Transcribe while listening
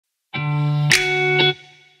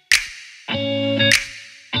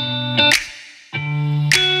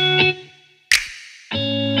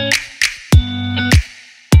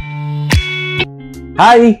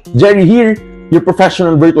Hi, Jerry here, your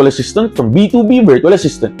professional virtual assistant from B2B Virtual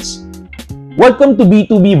Assistants. Welcome to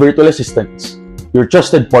B2B Virtual Assistants, your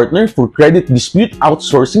trusted partner for credit dispute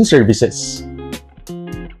outsourcing services.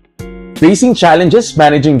 Facing challenges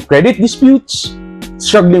managing credit disputes,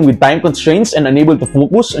 struggling with time constraints and unable to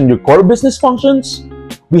focus on your core business functions?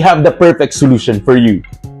 We have the perfect solution for you.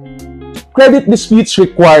 Credit disputes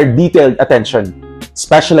require detailed attention,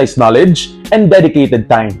 specialized knowledge, and dedicated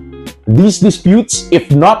time. These disputes, if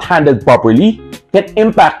not handled properly, can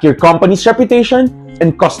impact your company's reputation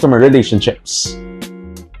and customer relationships.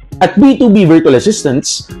 At B2B Virtual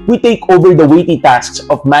Assistants, we take over the weighty tasks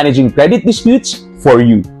of managing credit disputes for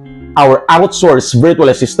you. Our outsourced virtual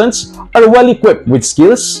assistants are well equipped with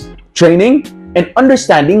skills, training, and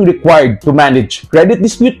understanding required to manage credit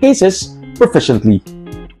dispute cases proficiently.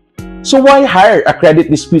 So why hire a credit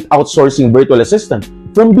dispute outsourcing virtual assistant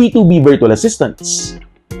from B2B Virtual Assistants?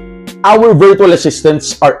 Our virtual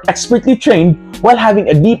assistants are expertly trained while having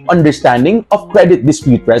a deep understanding of credit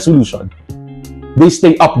dispute resolution. They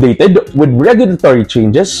stay updated with regulatory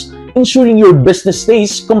changes, ensuring your business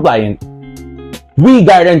stays compliant. We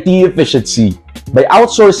guarantee efficiency. By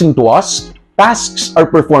outsourcing to us, tasks are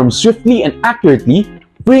performed swiftly and accurately,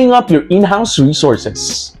 freeing up your in-house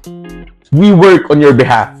resources. We work on your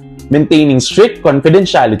behalf, maintaining strict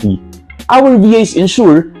confidentiality. Our VAs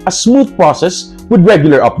ensure a smooth process with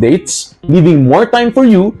regular updates, leaving more time for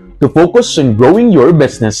you to focus on growing your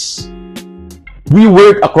business. We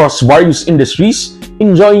work across various industries,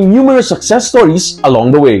 enjoying numerous success stories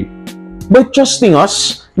along the way. By trusting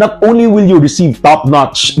us, not only will you receive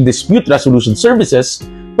top-notch dispute resolution services,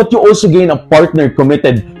 but you also gain a partner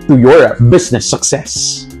committed to your business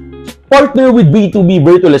success. Partner with B2B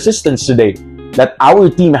Virtual Assistants today. Let our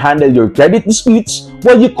team handle your credit disputes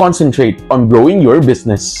while you concentrate on growing your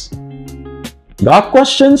business. Got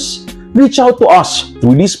questions? Reach out to us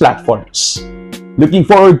through these platforms. Looking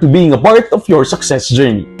forward to being a part of your success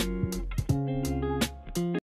journey.